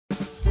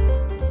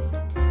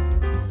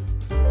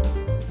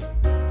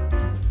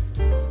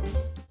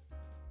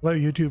Hello,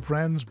 YouTube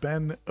friends.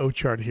 Ben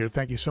Ochart here.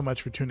 Thank you so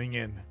much for tuning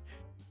in.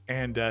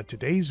 And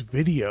today's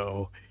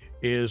video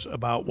is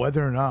about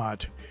whether or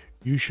not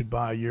you should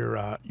buy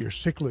your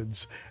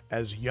cichlids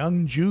as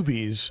young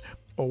juvies,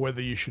 or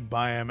whether you should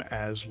buy them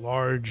as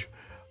large,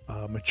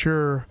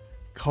 mature,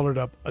 colored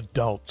up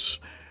adults.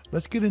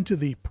 Let's get into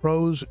the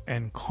pros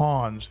and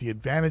cons, the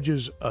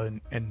advantages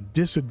and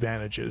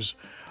disadvantages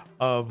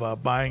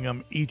of buying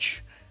them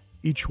each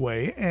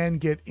way, and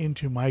get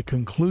into my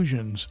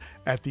conclusions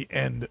at the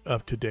end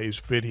of today's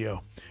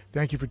video.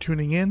 Thank you for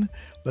tuning in.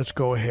 Let's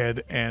go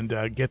ahead and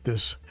get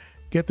this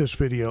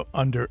video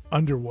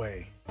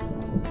underway.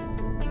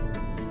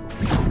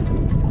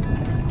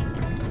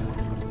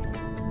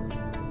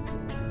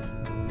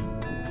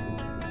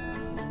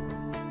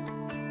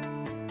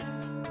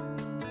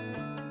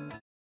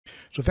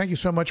 So thank you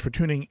so much for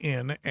tuning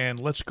in, and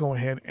let's go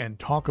ahead and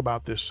talk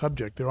about this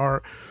subject. There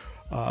are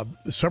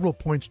several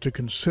points to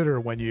consider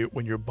when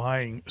you're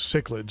buying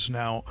cichlids.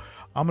 Now,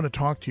 I'm going to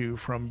talk to you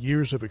from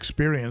years of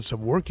experience of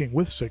working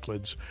with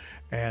cichlids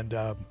and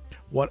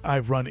what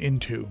I've run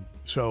into.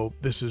 So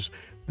this is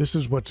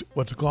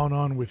what's gone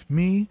on with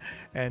me,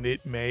 and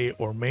it may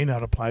or may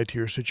not apply to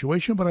your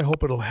situation, but I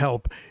hope it'll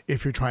help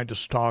if you're trying to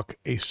stock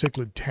a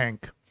cichlid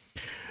tank.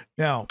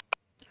 Now,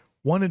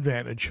 one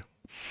advantage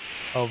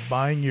of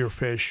buying your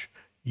fish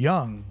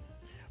young,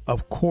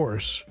 of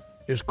course,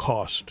 is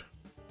cost.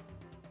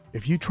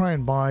 If you try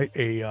and buy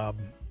a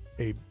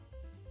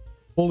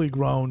fully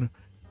grown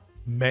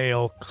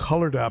male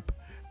colored up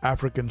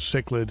African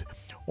cichlid,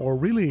 or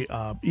really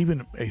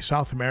even a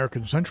South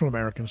American, Central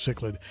American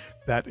cichlid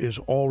that is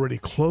already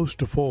close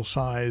to full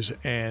size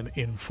and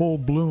in full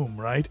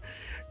bloom, right?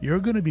 You're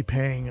going to be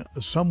paying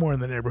somewhere in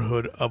the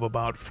neighborhood of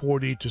about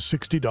 $40 to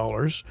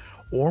 $60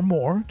 or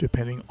more,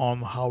 depending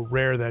on how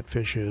rare that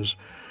fish is.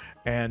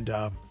 And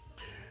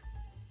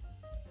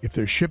if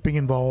there's shipping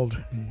involved,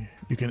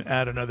 you can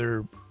add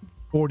another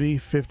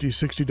 $40, $50,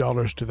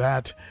 $60 to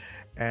that,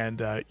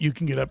 and you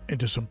can get up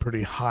into some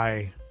pretty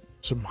high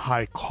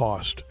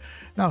cost.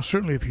 Now,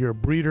 certainly if you're a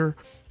breeder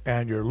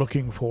and you're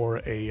looking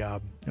for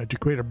to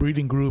create a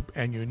breeding group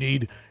and you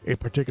need a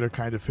particular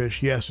kind of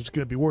fish, yes, it's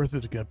going to be worth it.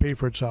 It's going to pay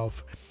for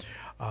itself.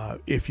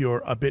 If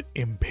you're a bit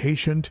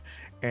impatient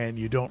and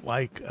you don't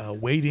like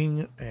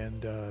waiting,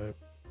 and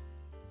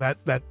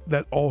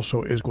that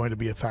also is going to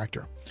be a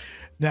factor.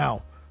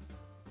 Now,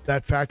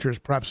 that factor is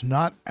perhaps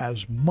not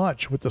as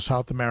much with the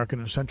South American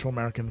and Central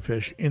American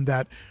fish, in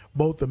that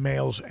both the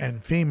males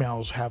and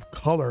females have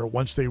color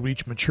once they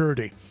reach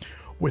maturity.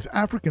 With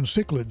African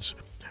cichlids,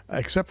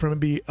 except for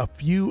maybe a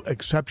few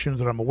exceptions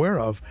that I'm aware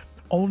of,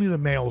 only the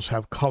males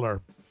have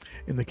color.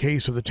 In the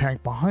case of the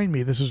tank behind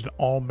me, this is an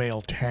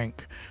all-male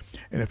tank.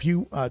 And if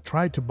you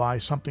tried to buy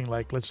something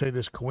like, let's say,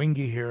 this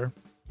Coingi here,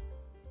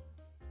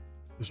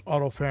 this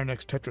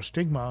Autopharynx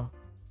tetrastigma,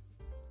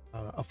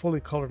 a fully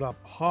colored up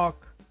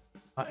hawk,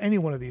 any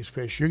one of these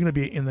fish, you're going to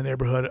be in the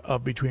neighborhood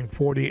of between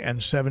 $40 and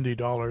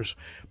 $70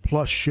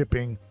 plus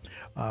shipping,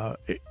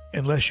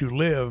 unless you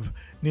live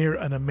near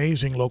an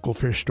amazing local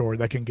fish store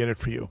that can get it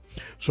for you.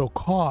 So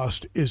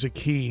cost is a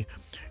key.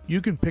 You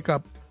can pick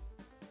up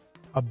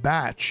a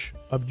batch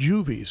of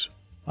juvies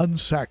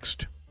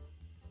unsexed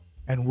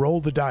and roll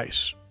the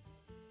dice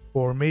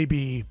for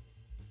maybe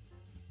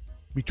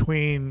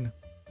between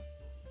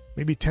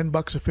maybe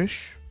 $10 a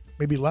fish,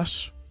 maybe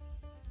less,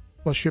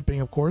 plus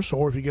shipping, of course,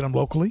 or if you get them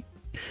locally.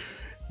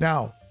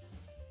 Now,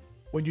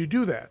 when you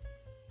do that,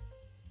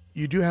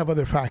 you do have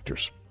other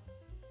factors.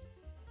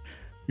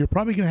 You're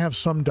probably going to have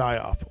some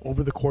die-off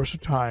over the course of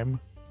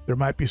time. There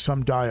might be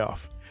some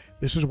die-off.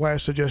 This is why I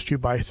suggest you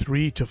buy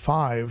 3 to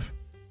 5,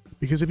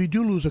 because if you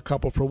do lose a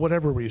couple for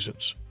whatever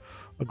reasons,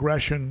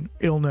 aggression,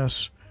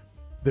 illness,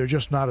 they're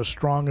just not as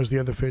strong as the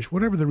other fish,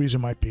 whatever the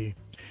reason might be,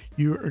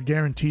 you are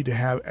guaranteed to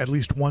have at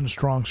least one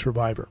strong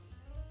survivor.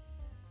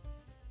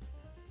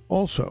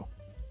 Also,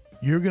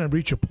 you're going to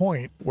reach a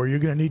point where you're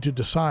going to need to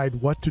decide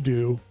what to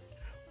do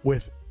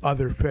with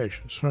other fish.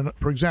 So,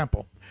 for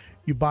example,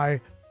 you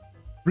buy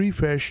 3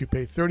 fish, you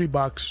pay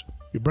 $30,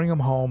 you bring them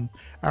home.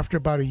 After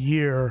about a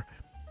year,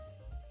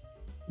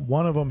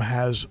 one of them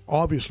has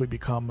obviously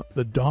become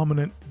the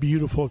dominant,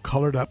 beautiful,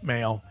 colored up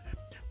male.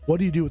 What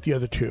do you do with the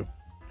other 2?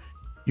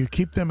 You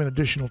keep them in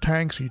additional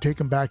tanks, or you take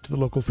them back to the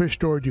local fish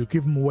store. Do you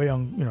give them away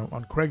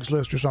on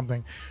Craigslist or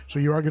something? So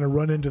you are going to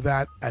run into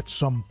that at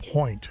some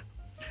point.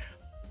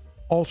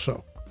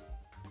 Also,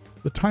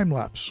 the time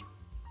lapse.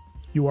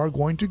 You are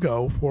going to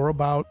go for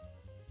about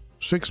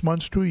 6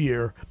 months to a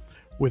year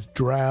with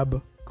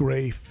drab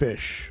gray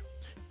fish.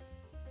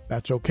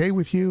 That's okay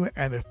with you,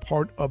 and if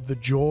part of the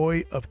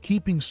joy of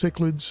keeping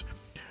cichlids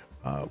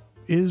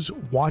is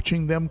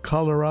watching them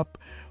color up,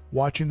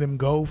 watching them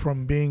go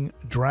from being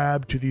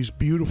drab to these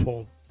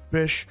beautiful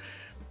fish,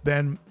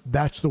 then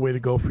that's the way to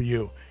go for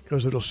you,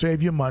 because it'll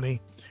save you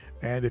money.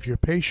 And if you're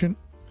patient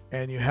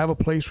and you have a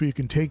place where you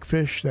can take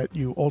fish that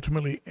you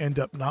ultimately end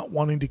up not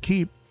wanting to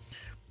keep,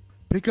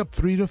 pick up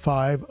 3 to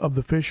 5 of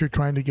the fish you're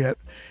trying to get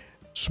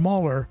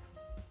smaller,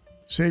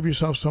 save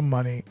yourself some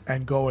money,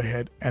 and go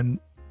ahead and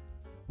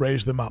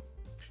raise them up.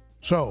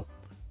 So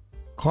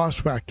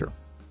cost factor.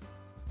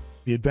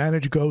 The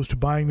advantage goes to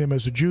buying them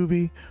as a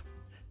juvie.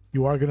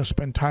 You are going to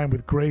spend time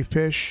with gray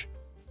fish.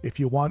 If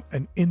you want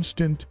an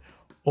instant,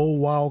 oh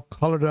wow,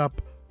 colored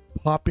up,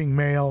 popping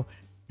male,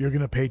 you're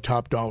going to pay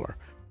top dollar.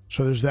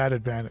 So there's that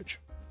advantage.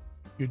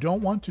 You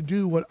don't want to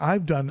do what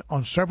I've done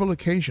on several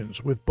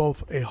occasions with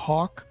both a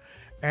hawk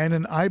and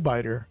an eye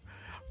biter.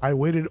 I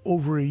waited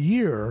over a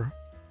year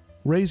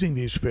raising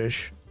these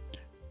fish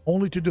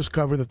only to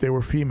discover that they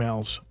were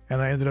females,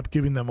 and I ended up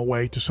giving them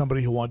away to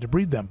somebody who wanted to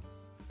breed them.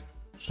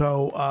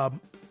 So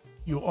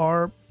you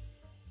are,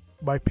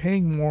 by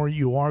paying more,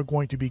 you are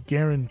going to be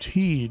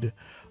guaranteed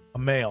a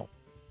male.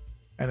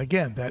 And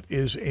again, that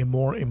is a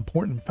more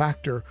important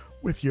factor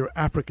with your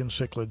African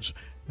cichlids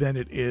than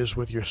it is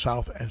with your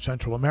South and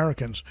Central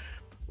Americans.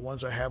 The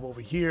ones I have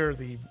over here,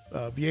 the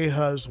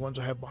Viejas, the ones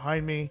I have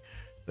behind me,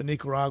 the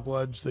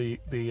Nicaraguans, the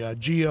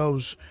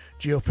Geos,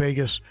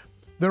 Geophagus,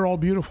 they're all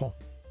beautiful.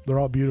 They're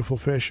all beautiful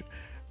fish,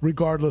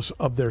 regardless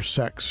of their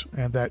sex.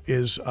 And that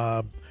is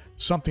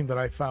something that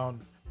I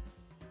found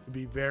to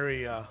be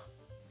very,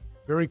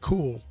 very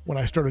cool when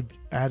I started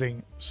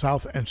adding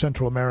South and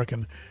Central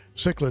American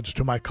cichlids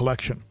to my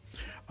collection.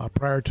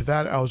 Prior to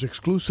that, I was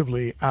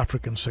exclusively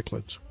African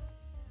cichlids.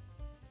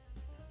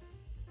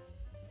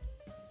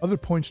 Other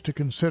points to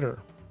consider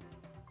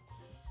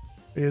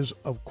is,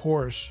 of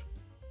course,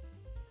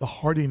 the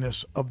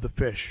hardiness of the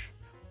fish.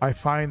 I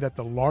find that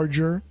the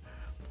larger,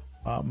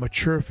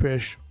 mature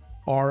fish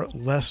are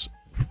less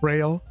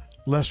frail,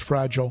 less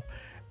fragile,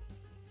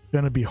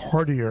 going to be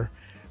hardier,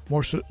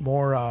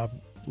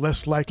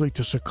 less likely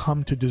to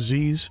succumb to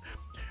disease.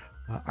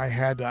 I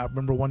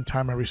remember one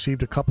time I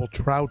received a couple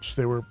trouts.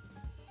 They were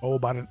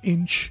about an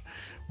inch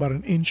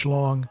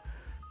long,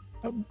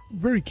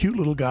 very cute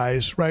little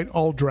guys, right?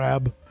 All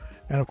drab,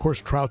 and of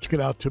course trouts get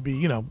out to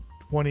be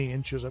 20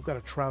 inches. I've got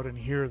a trout in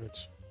here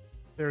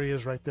there he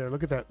is right there.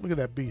 Look at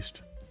that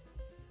beast.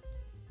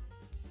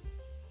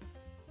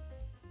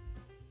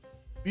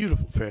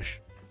 Beautiful fish.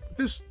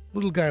 This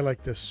little guy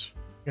like this,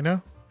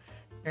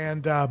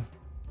 and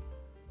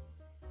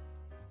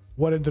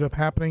what ended up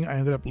happening, I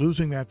ended up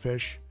losing that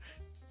fish.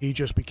 He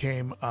just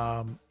became,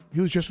 he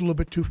was just a little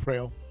bit too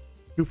frail,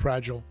 too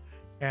fragile,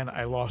 and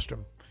I lost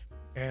him.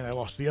 And I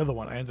lost the other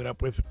one. I ended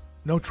up with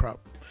no trout.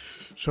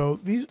 So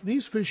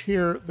these fish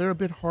here, they're a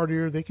bit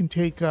hardier. They can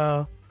take,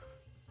 you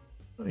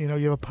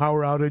have a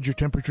power outage, your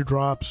temperature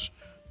drops,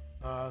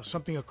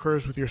 something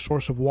occurs with your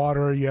source of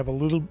water, you have a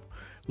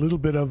little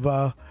bit of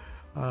a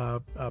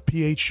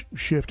pH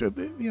shift.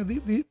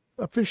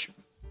 A fish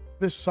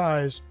this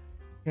size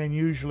can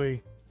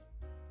usually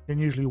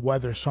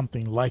weather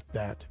something like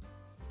that.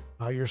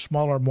 Your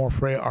smaller, more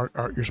frail,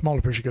 your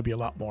smaller fish are going to be a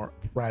lot more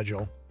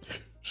fragile.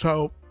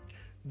 So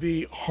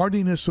the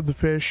hardiness of the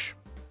fish,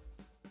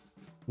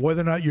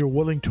 whether or not you're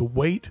willing to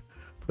wait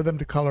for them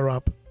to color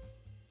up,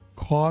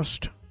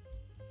 cost.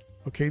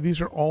 Okay,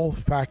 these are all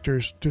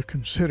factors to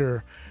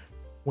consider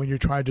when you're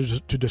trying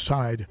to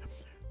decide,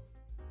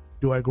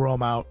 do I grow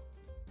them out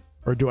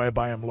or do I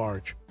buy them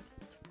large?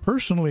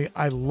 Personally,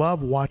 I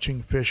love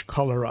watching fish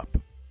color up.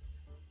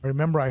 I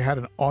remember I had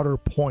an otter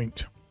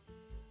point.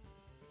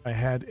 I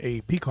had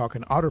a peacock,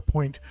 an otter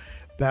point,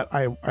 that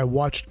I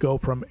watched go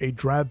from a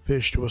drab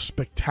fish to a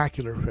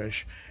spectacular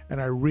fish,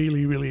 and I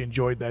really, really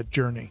enjoyed that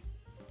journey.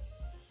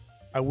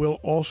 I will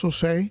also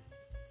say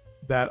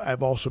that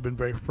I've also been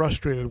very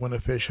frustrated when a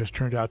fish has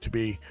turned out to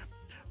be,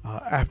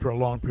 after a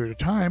long period of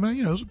time, and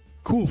it was a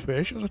cool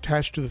fish, I was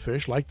attached to the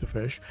fish, liked the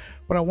fish,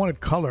 but I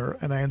wanted color,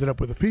 and I ended up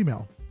with a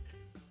female.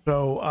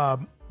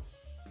 So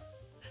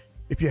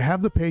if you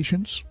have the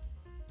patience,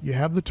 you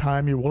have the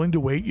time, you're willing to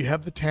wait, you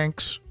have the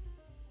tanks,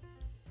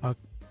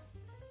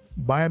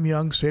 buy them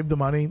young, save the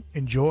money,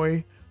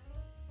 enjoy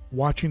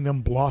watching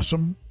them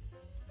blossom.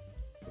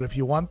 But if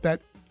you want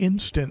that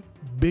instant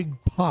big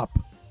pop,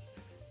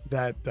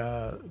 that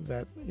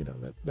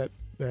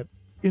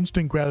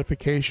instant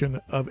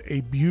gratification of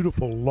a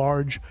beautiful,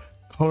 large,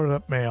 colored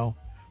up male,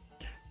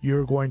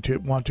 you're going to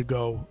want to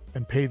go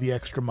and pay the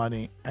extra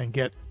money and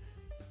get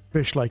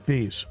fish like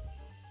these.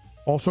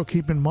 Also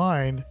keep in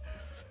mind,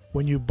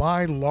 when you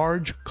buy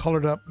large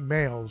colored up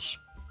males,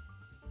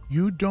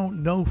 you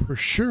don't know for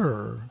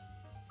sure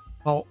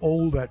how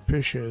old that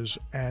fish is,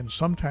 and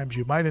sometimes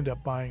you might end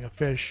up buying a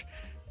fish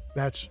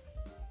has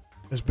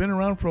been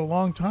around for a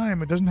long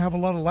time. It doesn't have a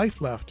lot of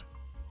life left.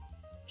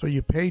 So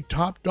you pay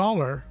top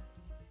dollar,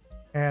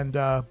 and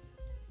that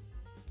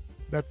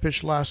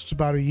fish lasts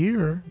about a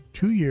year,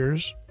 2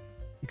 years,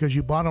 because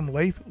you bought them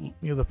late.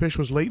 The fish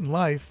was late in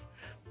life,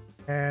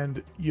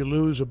 and you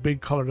lose a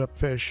big colored up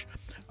fish.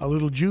 A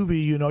little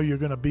juvie, you're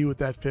going to be with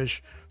that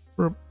fish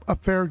for a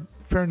fair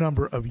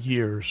number of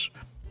years.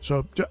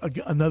 So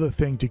another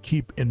thing to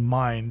keep in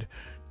mind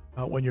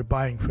when you're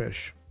buying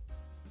fish,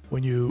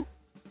 when you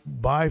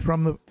buy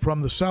from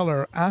the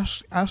seller,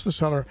 ask the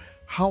seller,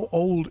 how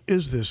old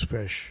is this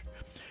fish?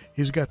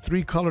 He's got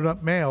 3 colored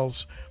up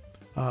males.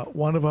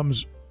 One of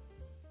them's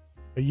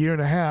a year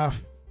and a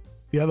half.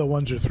 The other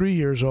ones are 3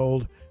 years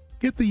old.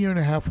 Get the year and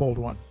a half old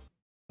one.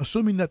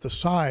 assuming that the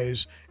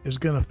size is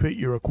going to fit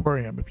your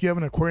aquarium. If you have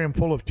an aquarium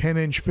full of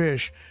 10-inch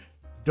fish,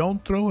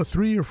 don't throw a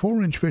 3 or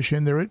 4-inch fish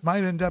in there. It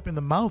might end up in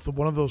the mouth of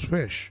one of those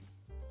fish.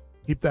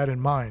 Keep that in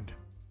mind.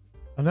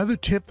 Another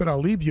tip that I'll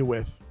leave you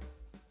with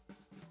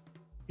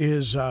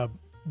is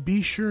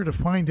be sure to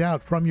find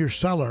out from your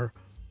seller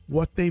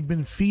what they've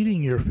been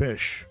feeding your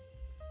fish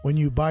when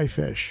you buy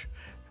fish.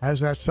 Has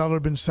that seller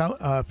been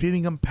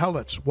feeding them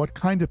pellets? What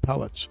kind of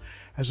pellets?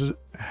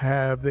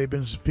 Have they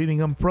been feeding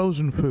them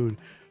frozen food,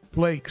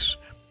 flakes?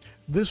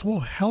 This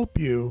will help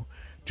you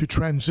to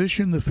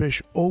transition the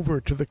fish over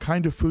to the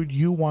kind of food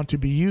you want to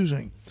be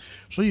using.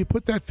 So you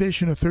put that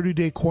fish in a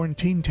 30-day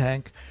quarantine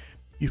tank.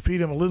 You feed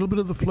them a little bit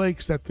of the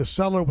flakes that the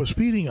seller was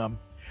feeding them,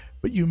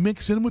 but you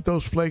mix in with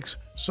those flakes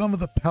some of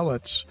the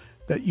pellets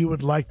that you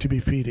would like to be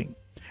feeding.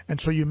 And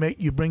so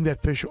you bring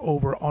that fish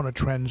over on a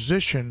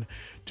transition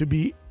to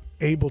be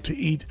able to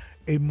eat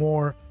a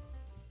more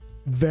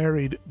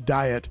varied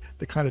diet,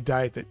 the kind of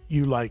diet that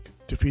you like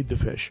to feed the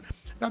fish.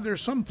 Now, there are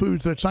some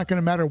foods that it's not going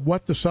to matter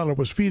what the seller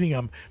was feeding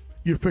them,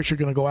 your fish are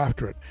going to go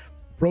after it.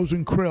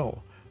 Frozen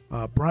krill,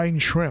 brine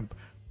shrimp,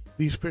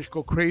 these fish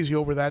go crazy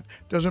over that.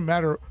 Doesn't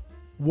matter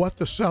what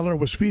the seller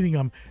was feeding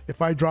them.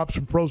 If I drop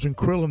some frozen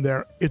krill in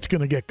there, it's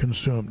going to get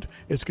consumed.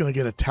 It's going to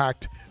get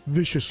attacked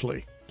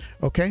viciously.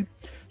 Okay,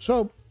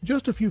 so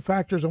just a few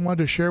factors I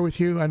wanted to share with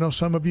you. I know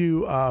some of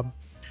you, and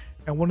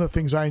one of the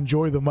things I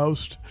enjoy the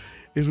most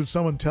is when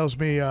someone tells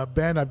me,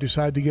 Ben, I've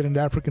decided to get into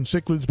African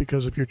cichlids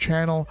because of your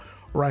channel,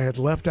 or I had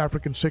left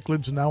African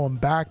cichlids and now I'm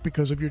back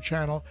because of your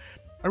channel.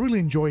 I really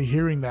enjoy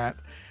hearing that.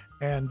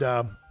 And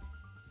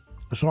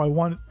so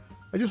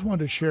I just wanted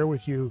to share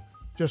with you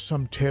just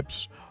some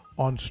tips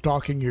on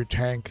stocking your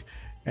tank,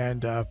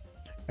 and that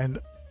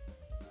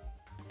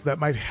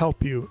might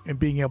help you in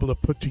being able to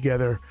put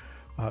together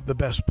the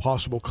best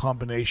possible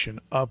combination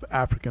of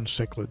African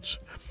cichlids.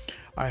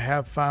 I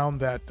have found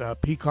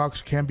that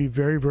peacocks can be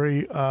very,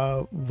 very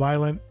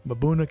violent.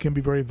 Mbuna can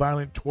be very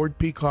violent toward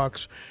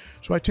peacocks.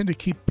 So I tend to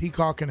keep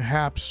peacock and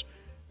haps,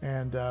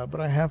 but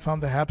I have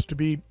found the haps to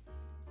be,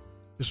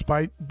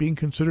 despite being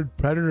considered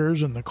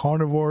predators and the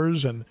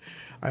carnivores, and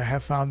I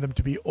have found them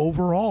to be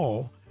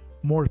overall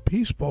more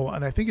peaceful.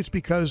 And I think it's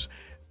because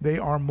they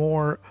are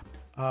more,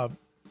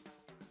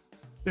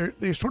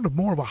 they're sort of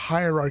more of a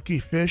hierarchy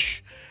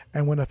fish.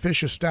 And when a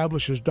fish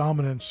establishes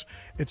dominance,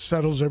 it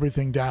settles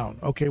everything down.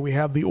 Okay, we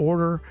have the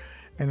order,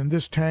 and in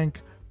this tank,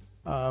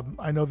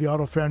 I know the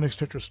Autopharynx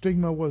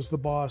tetrastigma was the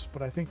boss,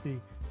 but I think the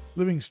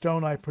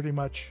Livingstoni pretty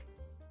much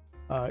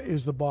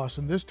is the boss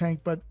in this tank,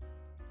 but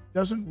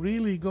doesn't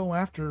really go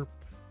after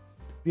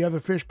the other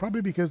fish,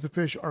 probably because the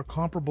fish are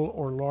comparable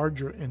or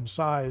larger in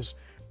size,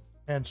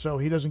 and so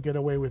he doesn't get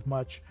away with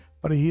much,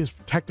 but he is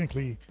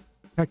technically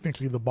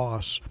the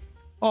boss.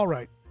 All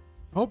right.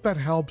 I hope that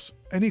helps.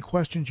 Any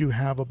questions you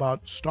have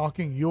about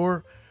stocking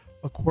your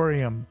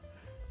aquarium,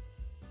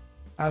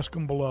 ask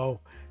them below,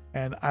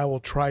 and I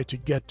will try to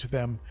get to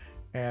them.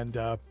 And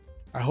I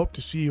hope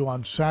to see you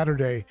on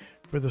Saturday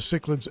for the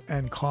Cichlids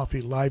and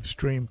Coffee live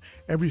stream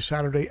every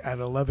Saturday at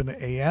 11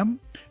 a.m.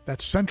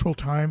 That's Central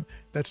Time.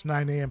 That's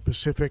 9 a.m.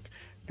 Pacific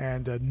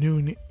and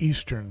noon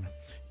Eastern.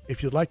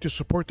 If you'd like to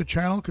support the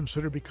channel,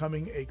 consider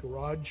becoming a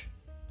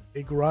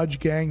Garage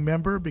Gang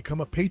member,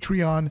 become a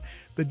Patreon.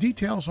 The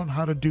details on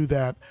how to do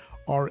that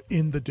are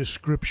in the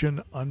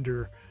description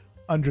under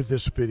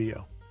this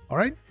video. All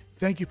right.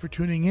 Thank you for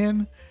tuning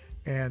in.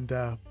 And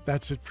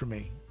that's it for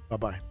me.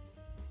 Bye-bye.